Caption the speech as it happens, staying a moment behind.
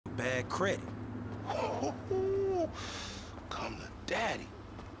bad credit. Come to daddy.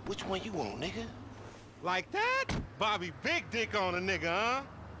 Which one you want, nigga? Like that? Bobby big dick on a nigga, huh?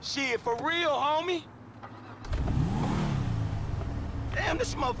 Shit, for real, homie. Damn,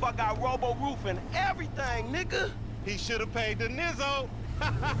 this motherfucker got robo-roof and everything, nigga. He should have paid the nizzo.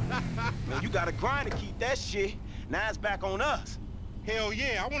 Man, you gotta grind to keep that shit. Now it's back on us. Hell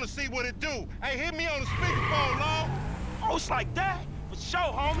yeah, I want to see what it do. Hey, hit me on the speakerphone, Law. Oh, it's like that? For sure,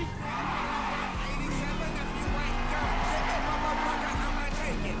 homie.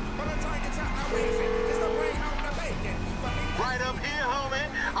 Right up here, homie.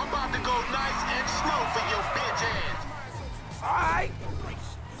 I'm about to go nice and slow for your bitch ass. All right.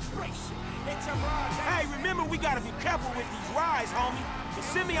 Hey, remember we gotta be careful with these rides, homie. The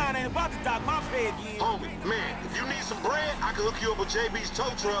Simeon ain't about to dock my pay again. Homie, man, if you need some bread, I can hook you up with JB's tow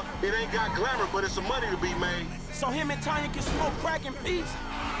truck. It ain't got glamour, but it's some money to be made. So him and Tanya can smoke crack in peace?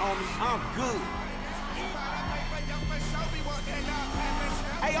 Homie, I'm good.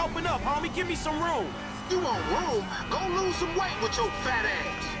 Hey, open up, homie. Give me some room. You want room? Go lose some weight with your fat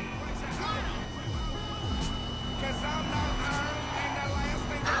ass.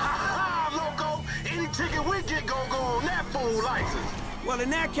 Loco, any ticket we get gon' go on that fool license. Well, in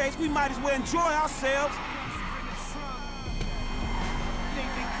that case, we might as well enjoy ourselves.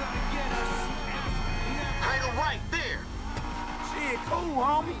 Hang 'em right there. Shit, cool,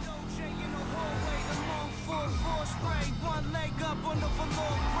 homie. One leg up on the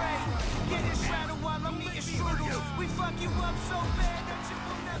velour grade. Get it shrouded while I'm eating strudel. We fuck you up so bad that you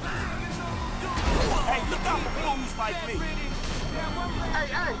will never take another. Hey, look out for fools like me.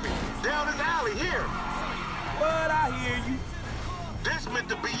 Hey, down this alley here. What? I hear you. This meant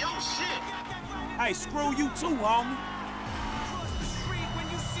to be your shit. Hey, screw you too, homie. Across the street when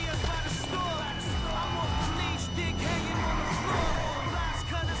you see us by the store. I'm off the leash, dick hanging on the floor. Lines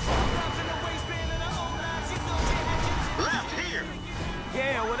cutters rolled up in the waistband of the old lines. You thought you had your Left here.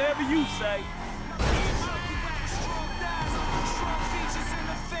 Yeah, whatever you say. strong thighs, strong features in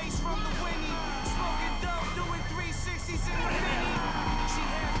the face from the Winnie. Smoking dope, doing 360s in the mini. She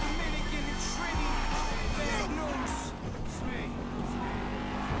half Dominican and Trini. Bad news. It's me.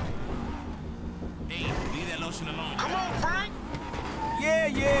 Hey, leave that lotion alone. Come on, Frank. Yeah.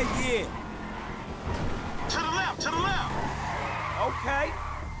 To the left. Okay.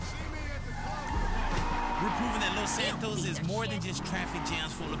 We're proving that Los Santos is more than just traffic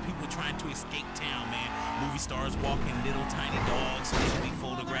jams full of people trying to escape town, man. Movie stars walking little tiny dogs, be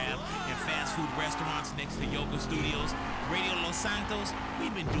photographed, and fast food restaurants next to yoga studios. Radio Los Santos,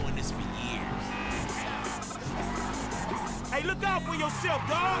 we've been doing this for years. Hey, look out for yourself,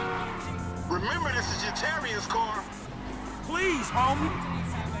 dog. Remember, this is your Terrier's car. Please, homie.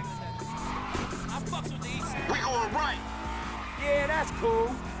 I fucks with these. We going right. Yeah, that's cool.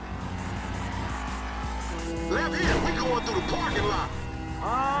 Left here, we going through the parking lot.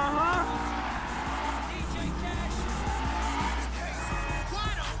 Uh-huh.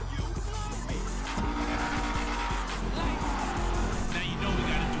 Now you know we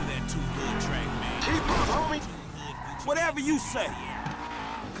gotta do that two-hood track, man. Keep up, homie. Whatever you say.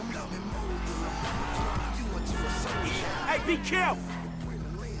 Hey, be careful.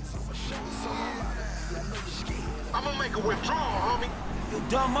 I'm gonna make a withdrawal, homie. You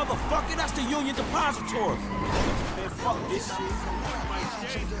dumb motherfucker, that's the Union Depository. Man, fuck this shit.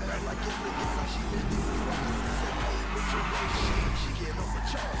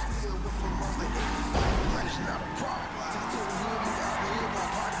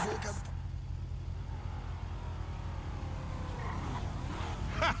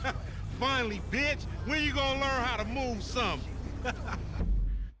 Finally, bitch. When you gonna learn how to move something?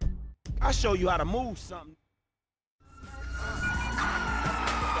 I'll show you how to move something.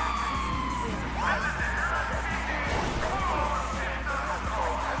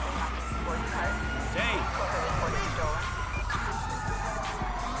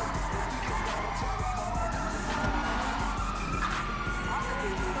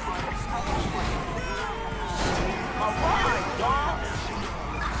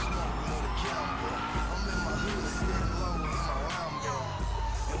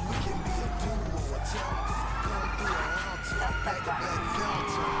 Tell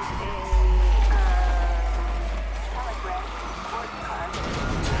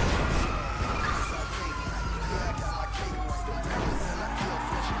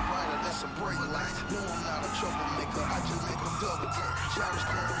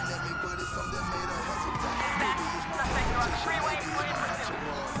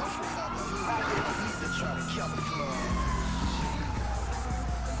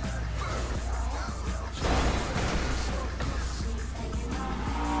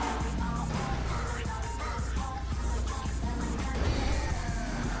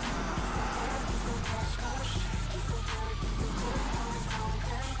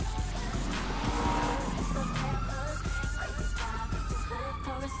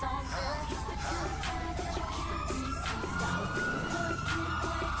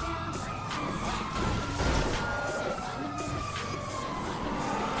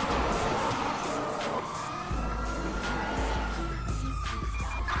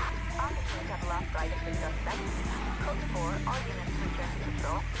left right of the suspect. Code 4, all units return to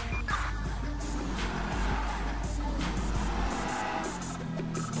patrol.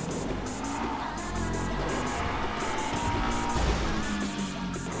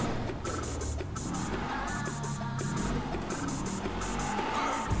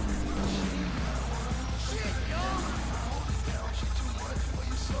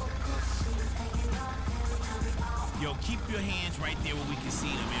 Yo, keep your hands right there where we can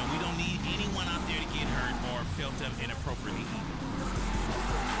see them, man. We don't need anyone out there to get hurt or felt up inappropriately either.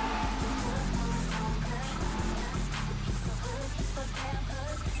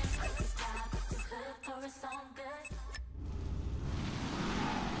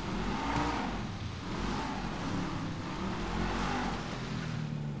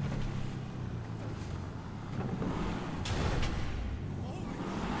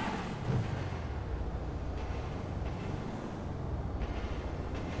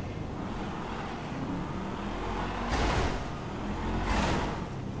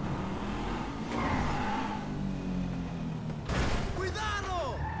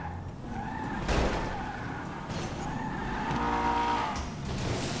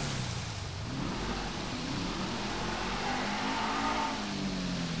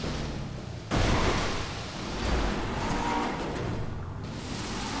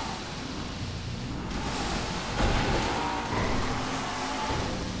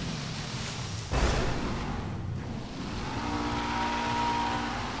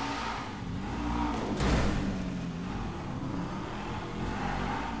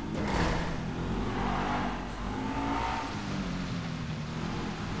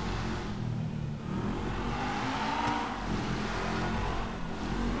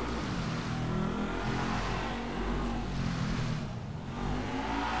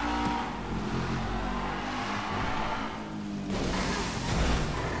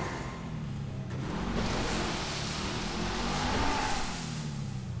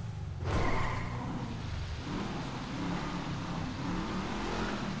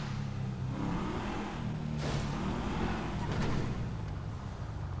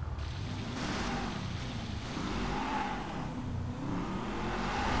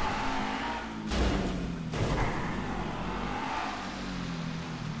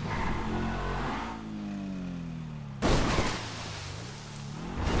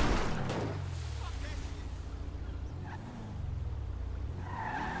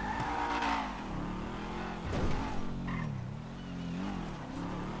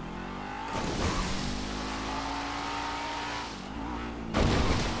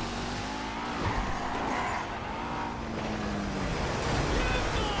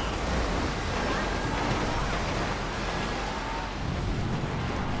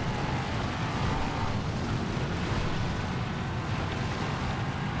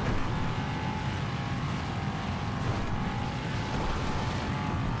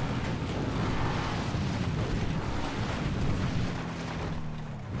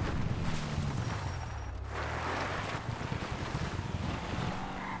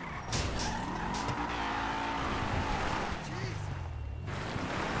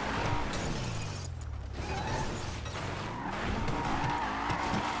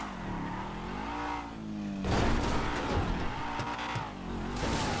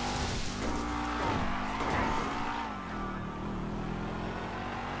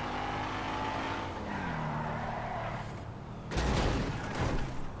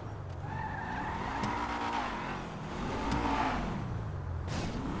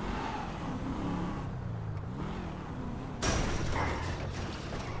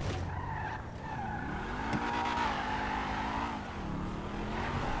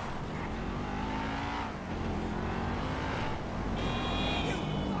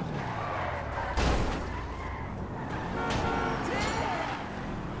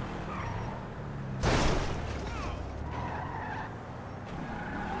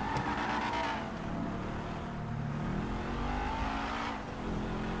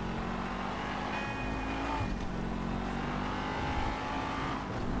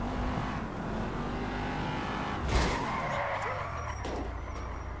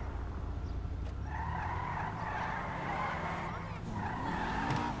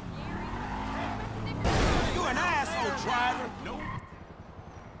 driver. Nope.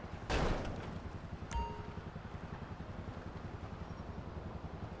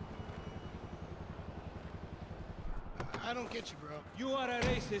 I don't get you, bro. You are a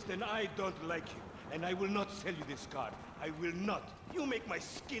racist and I don't like you. And I will not sell you this car. I will not. You make my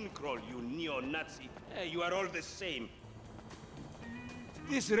skin crawl, you neo-Nazi. Hey, you are all the same.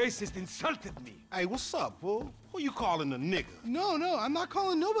 This racist insulted me. Hey, what's up, fool? Who you calling a nigga? No, I'm not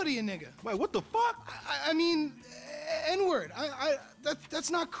calling nobody a nigga. Wait, what the fuck? I mean, N-word.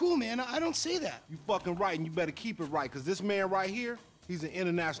 That's not cool, man. I don't say that. You fucking right, and you better keep it right, because this man right here, he's an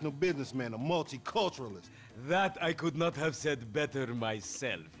international businessman, a multiculturalist. That I could not have said better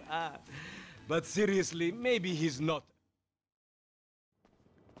myself. But seriously, maybe he's not.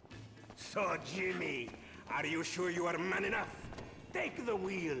 So, Jimmy, are you sure you are man enough? Take the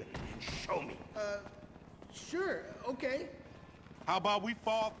wheel and show me. Sure, okay. How about we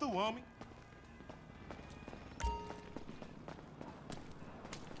fall through, homie?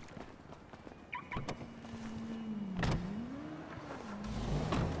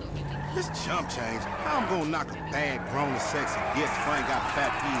 This chump change, how I'm gonna knock a bad, grown and sexy bitch if I ain't got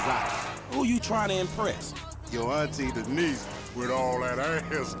fat peas out? Who you trying to impress? Your auntie Denise, with all that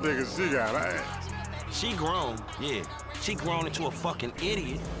ass nigga she got ass. She grown, yeah. She grown into a fucking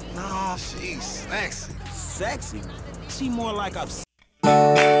idiot. No, she's sexy. Sexy? She more like a...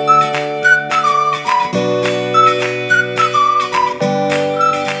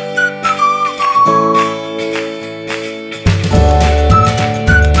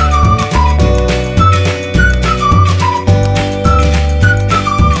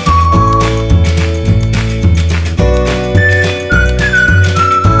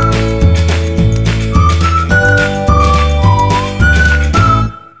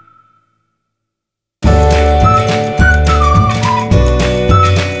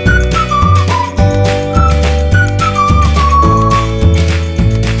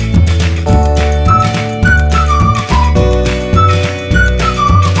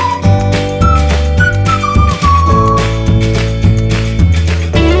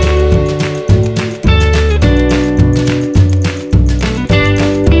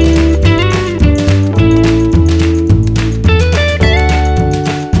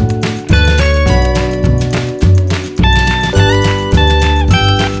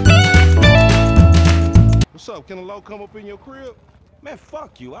 What's up? Can a low come up in your crib? Man,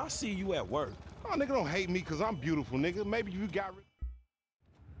 fuck you. I'll see you at work. Oh, nigga, don't hate me because I'm beautiful, nigga. Maybe you got...